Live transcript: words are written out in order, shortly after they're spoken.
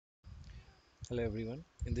Hello everyone.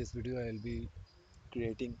 In this video, I will be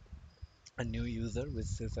creating a new user with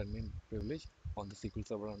sysadmin privilege on the SQL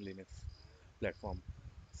Server on Linux platform.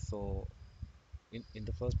 So, in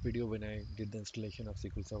the first video, when I did the installation of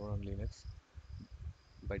SQL Server on Linux,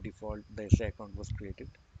 by default the SA account was created.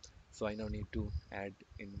 So I now need to add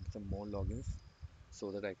in some more logins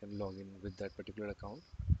so that I can log in with that particular account.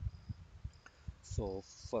 So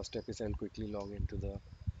first step is I'll quickly log into the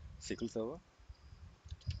SQL Server.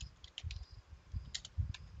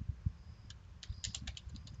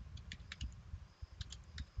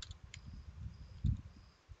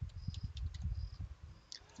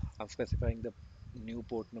 I'm specifying the new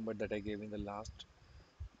port number that I gave in the last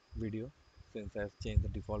video. Since I've changed the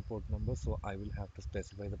default port number, so I will have to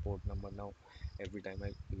specify the port number now every time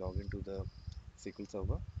I log into the SQL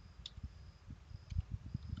Server.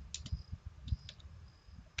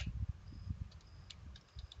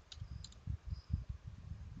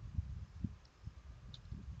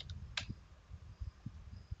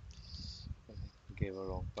 I gave a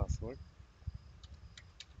wrong password.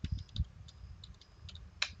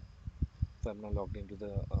 So I'm now logged into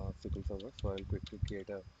the SQL Server. So I'll quickly create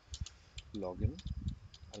a login.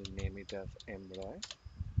 I'll name it as MRI.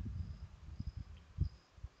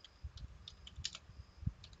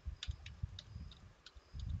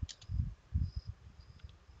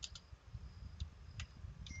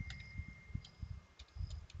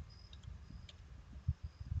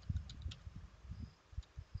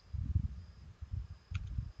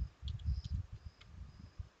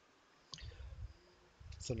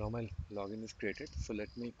 So now my login is created. So let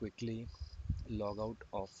me quickly log out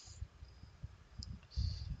of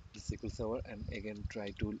the SQL Server and again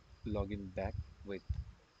try to log in back with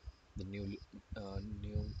the new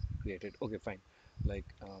created. Okay, fine. Like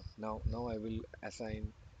now I will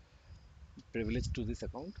assign privilege to this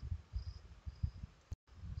account.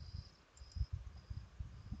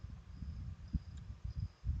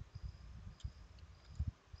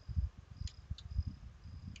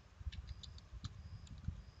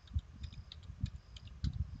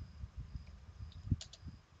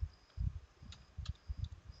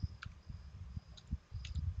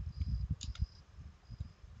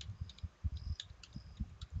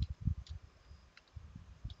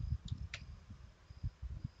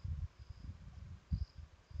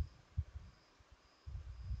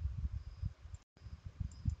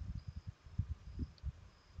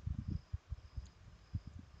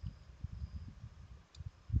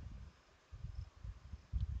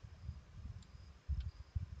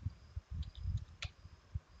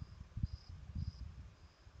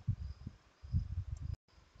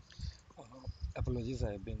 Apologies,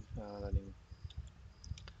 I have been running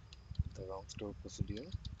the wrong store procedure.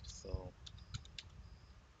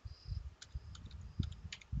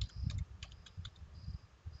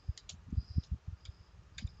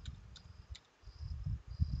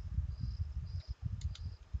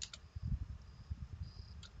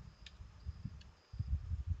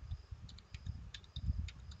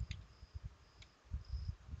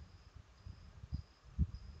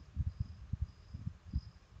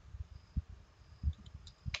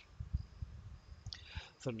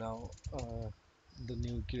 So now the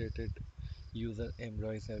new created user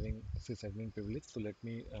Emra is having sysadmin privilege. So let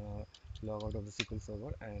me log out of the SQL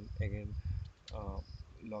Server and again uh,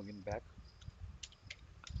 log in back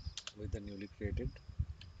with the newly created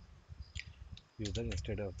user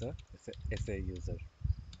instead of the SA user.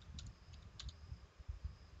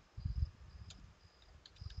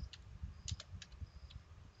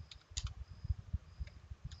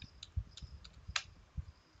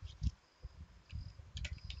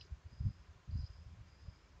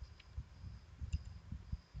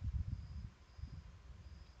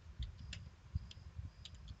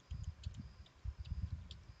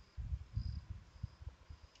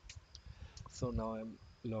 So now I'm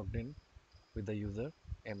logged in with the user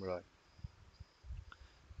Emroy.